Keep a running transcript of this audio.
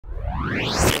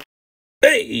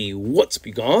Hey, what's up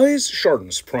you guys?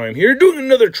 ShartimusPrime here, doing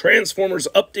another Transformers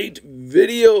update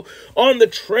video on the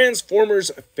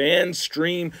Transformers fan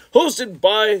stream, hosted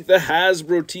by the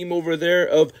Hasbro team over there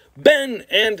of Ben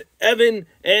and Evan,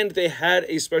 and they had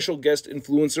a special guest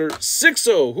influencer,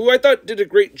 Sixo, who I thought did a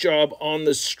great job on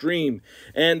the stream.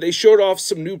 And they showed off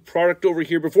some new product over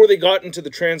here. Before they got into the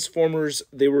Transformers,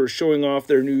 they were showing off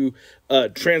their new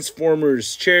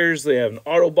Transformers chairs. They have an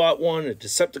Autobot one, a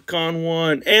Decepticon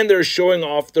one, and they're showing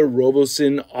off the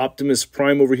Robosin Optimus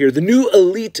Prime over here, the new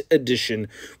Elite Edition,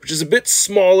 which is a bit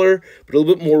smaller, but a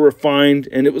little bit more refined,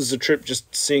 and it was a trip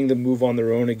just seeing them move on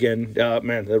their own again.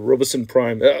 Man, the Robosin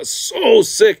Prime, so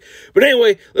sick. But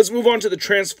anyway, let's move on to the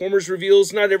Transformers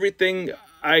reveals. Not everything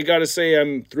I gotta say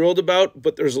I'm thrilled about,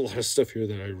 but there's a lot of stuff here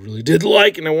that I really did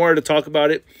like, and I wanted to talk about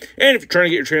it. And if you're trying to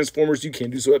get your Transformers, you can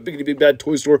do so at Biggity Big Bad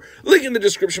Toy Store. Link in the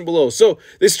description below. So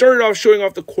they started off showing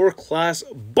off the core class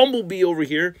Bumblebee over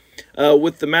here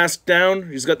with the mask down.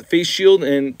 He's got the face shield,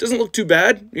 and it doesn't look too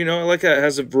bad. You know, I like that it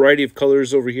has a variety of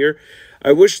colors over here.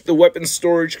 I wish the weapon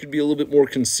storage could be a little bit more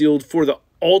concealed for the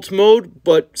alt mode,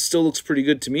 but still looks pretty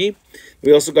good to me.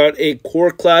 We also got a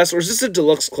core class, or is this a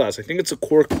deluxe class? I think it's a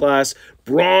core class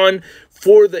Brawn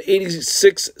for the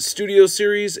 86 Studio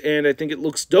Series, and I think it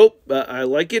looks dope. I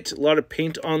like it. A lot of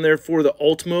paint on there for the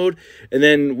alt mode. And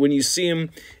then when you see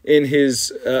him in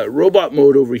his robot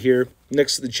mode over here,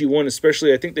 next to the G1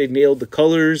 especially, I think they nailed the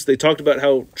colors. They talked about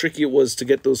how tricky it was to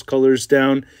get those colors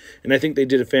down, and I think they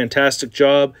did a fantastic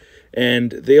job.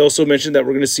 And they also mentioned that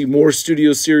we're going to see more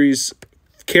Studio Series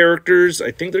characters.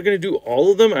 I think they're going to do all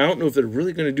of them. I don't know if they're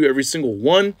really going to do every single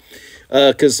one,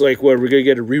 because like what, we're going to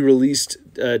get a re-released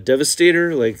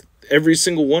Devastator, like every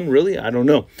single one, really? I don't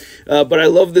know. But I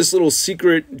love this little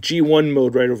secret G1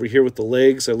 mode right over here with the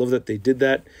legs. I love that they did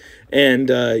that. And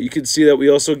you can see that we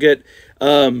also get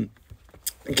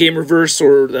Game Reverse,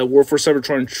 or the War for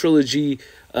Cybertron trilogy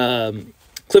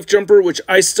Cliff Jumper, which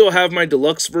I still have my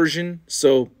deluxe version,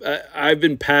 so I've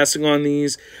been passing on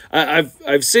these.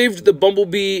 I've saved the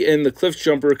Bumblebee and the Cliff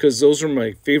Jumper because those are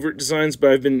my favorite designs,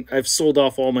 but I've sold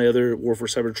off all my other War for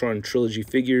Cybertron trilogy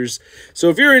figures. So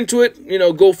if you're into it, you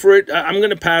know, go for it. I'm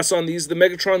gonna pass on these. The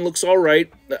Megatron looks all right.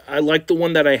 I like the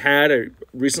one that I had. I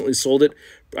recently sold it.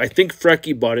 I think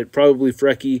Frecky bought it, probably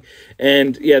Frecky.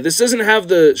 And yeah, this doesn't have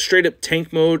the straight up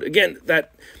tank mode. Again,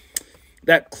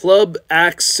 that club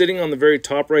axe sitting on the very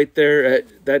top right there,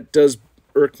 that does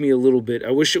irk me a little bit.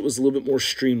 I wish it was a little bit more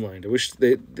streamlined. I wish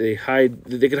they could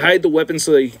hide the weapon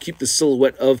so that you could keep the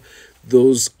silhouette of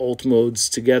those alt modes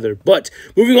together. But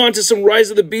moving on to some Rise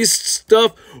of the Beast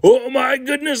stuff. Oh my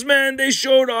goodness, man, they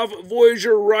showed off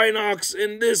Voyager Rhinox,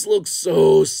 and this looks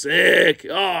so sick.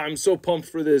 Oh, I'm so pumped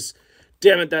for this.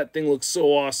 Damn it, that thing looks so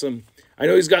awesome. I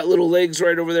know he's got little legs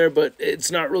right over there, but it's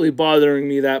not really bothering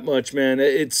me that much, man.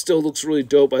 It still looks really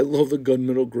dope. I love the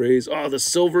gunmetal grays. Oh, the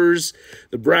silvers,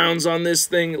 the browns on this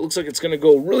thing. It looks like it's going to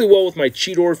go really well with my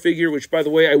Cheetor figure, which, by the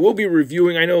way, I will be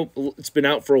reviewing. I know it's been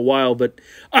out for a while, but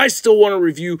I still want to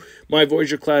review my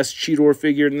Voyager class Cheetor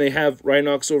figure. And they have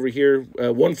Rhinox over here,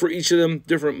 one for each of them,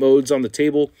 different modes on the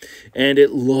table, and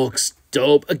it looks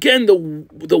dope. Again,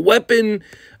 the weapon,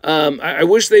 I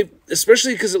wish they,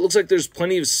 especially because it looks like there's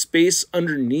plenty of space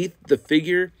underneath the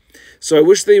figure, so I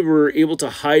wish they were able to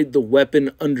hide the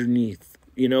weapon underneath,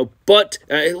 you know, but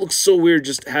it looks so weird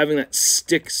just having that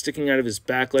stick sticking out of his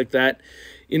back like that.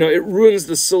 You know, it ruins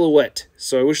the silhouette,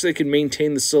 so I wish they could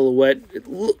maintain the silhouette.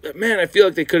 Man, I feel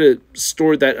like they could have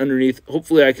stored that underneath.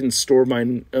 Hopefully I can store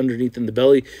mine underneath in the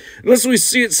belly. Unless we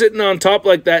see it sitting on top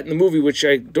like that in the movie, which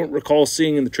I don't recall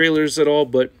seeing in the trailers at all.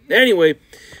 But anyway,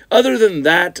 other than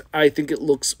that, I think it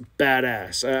looks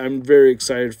badass. I'm very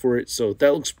excited for it, so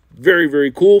that looks very,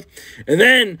 very cool. And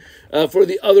then for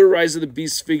the other Rise of the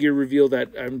Beast figure reveal that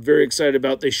I'm very excited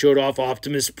about, they showed off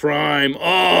Optimus Prime.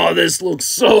 Oh, this looks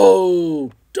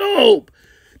so dope.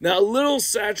 Now, a little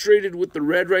saturated with the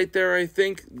red right there, I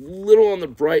think. A little on the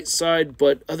bright side,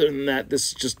 but other than that,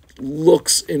 this just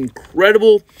looks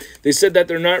incredible. They said that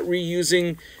they're not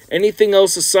reusing anything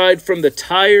else aside from the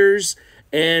tires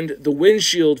and the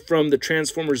windshield from the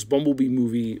Transformers Bumblebee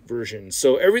movie version.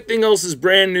 So everything else is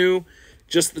brand new.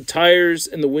 Just the tires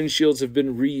and the windshields have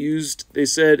been reused, they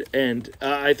said, and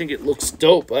I think it looks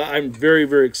dope. I'm very,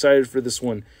 very excited for this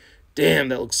one. Damn,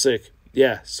 that looks sick.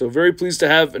 Yeah, so very pleased to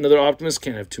have another Optimus.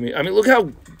 Can't have too many. I mean, look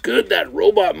how good that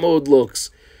robot mode looks.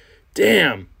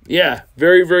 Damn. Yeah,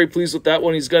 very, very pleased with that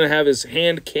one. He's going to have his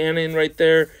hand cannon right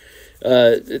there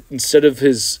instead of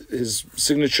his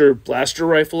signature blaster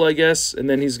rifle, I guess. And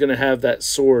then he's going to have that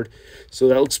sword. So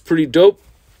that looks pretty dope.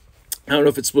 I don't know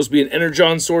if it's supposed to be an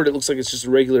Energon sword. It looks like it's just a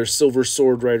regular silver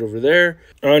sword right over there.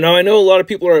 Now, I know a lot of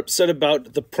people are upset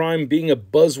about the Prime being a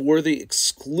buzzworthy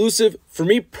exclusive. For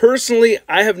me personally,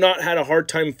 I have not had a hard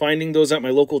time finding those at my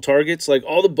local Targets. Like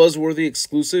all the buzzworthy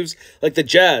exclusives, like the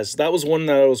Jazz, that was one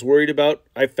that I was worried about.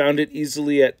 I found it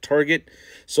easily at Target.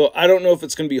 So I don't know if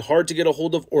it's going to be hard to get a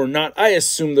hold of or not. I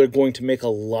assume they're going to make a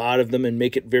lot of them and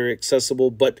make it very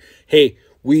accessible. But hey,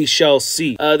 we shall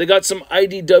see. They got some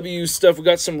IDW stuff. We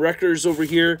got some Wreckers over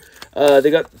here. They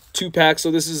got 2-packs.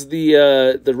 So this is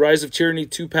the Rise of Tyranny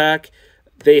 2-pack.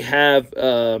 They have,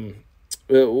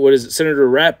 what is it, Senator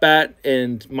Ratbat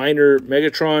and Minor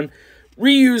Megatron.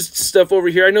 Reused stuff over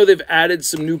here. I know they've added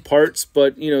some new parts,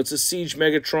 but, you know, it's a Siege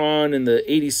Megatron and the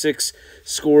 86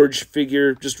 Scourge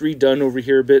figure just redone over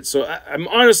here a bit. So I'm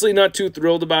honestly not too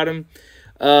thrilled about them.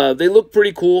 They look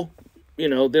pretty cool. You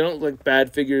know, they don't look like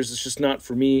bad figures. It's just not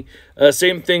for me.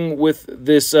 Same thing with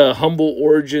this Humble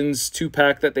Origins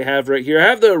 2-pack that they have right here. I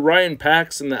have the Orion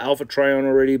packs and the Alpha Trion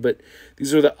already, but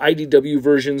these are the IDW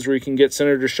versions where you can get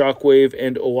Senator Shockwave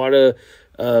and Owada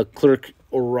Clerk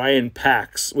Orion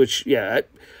packs, which, yeah,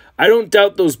 I don't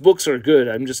doubt those books are good.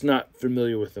 I'm just not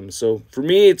familiar with them. So for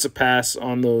me, it's a pass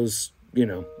on those, you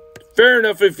know. Fair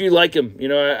enough if you like them. You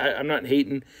know, I'm not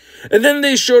hating. And then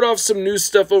they showed off some new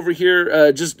stuff over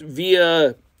here just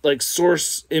via, like,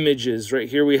 source images. Right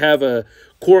here we have a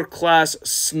Core Class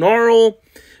Snarl.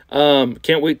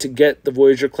 Can't wait to get the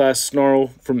Voyager Class Snarl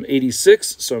from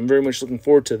 86, so I'm very much looking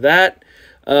forward to that.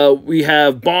 We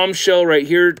have Bombshell right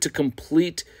here to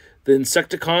complete the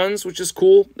Insecticons, which is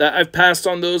cool. I've passed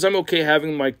on those. I'm okay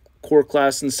having my Core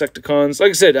Class Insecticons.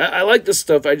 Like I said, I like this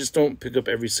stuff. I just don't pick up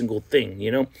every single thing, you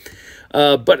know.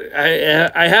 But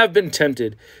I have been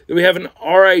tempted. We have an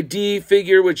RID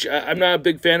figure, which I'm not a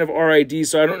big fan of RID,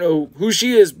 so I don't know who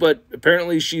she is, but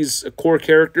apparently she's a core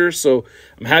character, so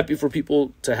I'm happy for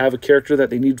people to have a character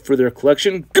that they need for their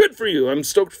collection. Good for you. I'm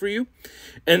stoked for you.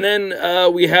 And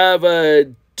then we have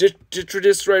a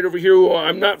Detritus right over here, who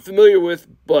I'm not familiar with,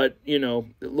 but, you know,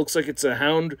 it looks like it's a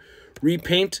Hound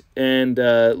repaint, and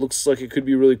it looks like it could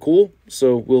be really cool,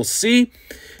 so we'll see.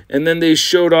 And then they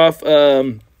showed off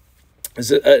is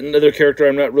it another character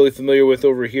I'm not really familiar with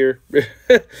over here.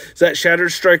 Is that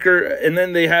Shattered Striker? And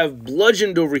then they have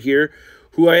Bludgeoned over here,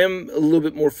 who I am a little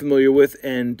bit more familiar with,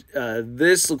 and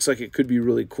this looks like it could be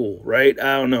really cool, right?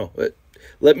 I don't know.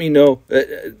 Let me know.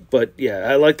 But yeah,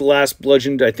 I like the last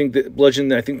Bludgeoned. I think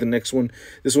the next one,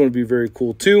 this one would be very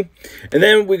cool too. And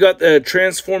then we got the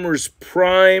Transformers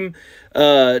Prime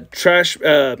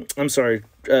Dreadwing,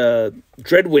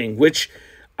 which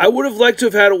I would have liked to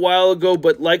have had a while ago,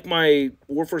 but like my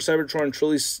Warfare Cybertron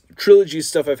trilogy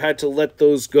stuff, I've had to let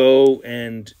those go,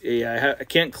 and yeah, I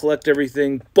can't collect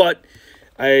everything, but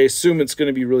I assume it's going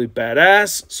to be really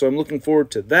badass, so I'm looking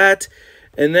forward to that.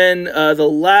 And then the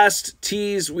last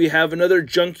tease, we have another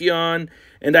Junkion,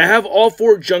 and I have all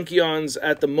 4 Junkions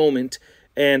at the moment,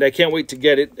 and I can't wait to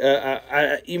get it.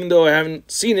 Even though I haven't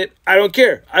seen it, I don't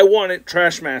care. I want it,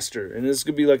 Trashmaster, and this is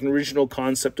going to be like an original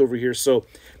concept over here, so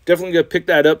definitely going to pick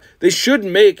that up. They should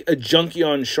make a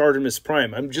Junkion Shartimus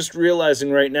Prime. I'm just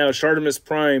realizing right now Shartimus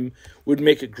Prime would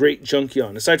make a great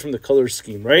Junkion, aside from the color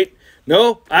scheme, right?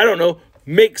 No? I don't know.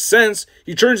 Makes sense.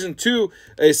 He turns into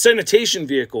a sanitation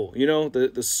vehicle, you know,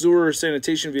 the sewer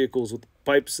sanitation vehicles with the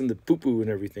pipes and the poo-poo and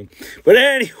everything. But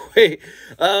anyway,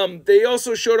 they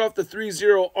also showed off the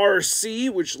 3-0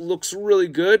 RC, which looks really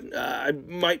good. I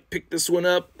might pick this one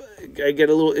up. I get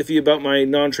a little iffy about my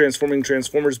non-transforming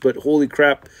Transformers, but holy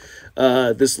crap,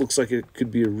 this looks like it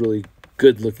could be a really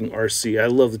good-looking RC. I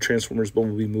love the Transformers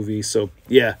Bumblebee movie, so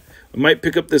yeah, I might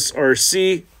pick up this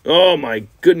RC. Oh my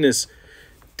goodness.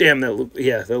 Damn, that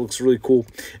looks really cool.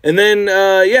 And then,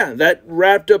 yeah, that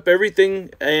wrapped up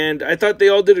everything, and I thought they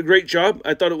all did a great job.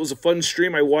 I thought it was a fun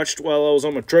stream. I watched while I was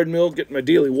on my treadmill, getting my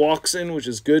daily walks in, which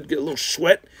is good. Get a little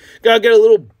sweat. Gotta get a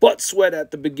little butt sweat at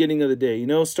the beginning of the day, you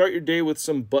know? Start your day with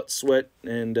some butt sweat,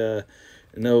 and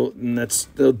they'll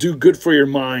do good for your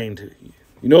mind.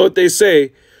 You know what they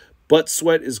say, butt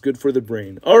sweat is good for the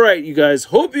brain. All right, you guys,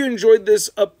 hope you enjoyed this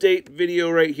update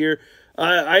video right here.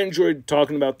 I enjoyed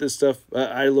talking about this stuff.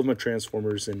 I love my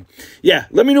Transformers. And yeah,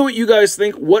 let me know what you guys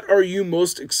think. What are you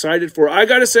most excited for? I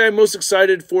got to say I'm most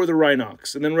excited for the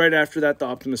Rhinox. And then right after that, the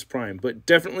Optimus Prime. But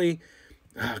definitely,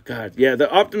 oh God, yeah,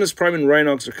 the Optimus Prime and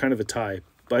Rhinox are kind of a tie.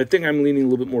 But I think I'm leaning a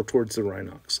little bit more towards the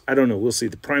Rhinox. I don't know. We'll see.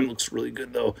 The Prime looks really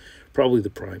good, though. Probably the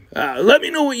Prime. Let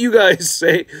me know what you guys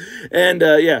say. And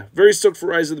yeah, very stoked for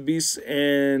Rise of the Beasts.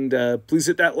 And please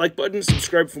hit that like button,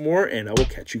 subscribe for more, and I will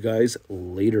catch you guys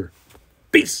later.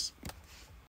 Peace.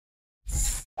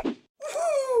 Woo!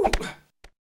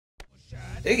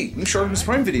 Hey, new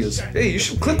ShartimusPrime videos. Hey, you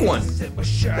should click one.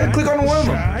 Yeah, click on one of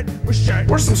them.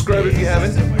 Or subscribe if you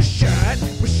haven't. Shot.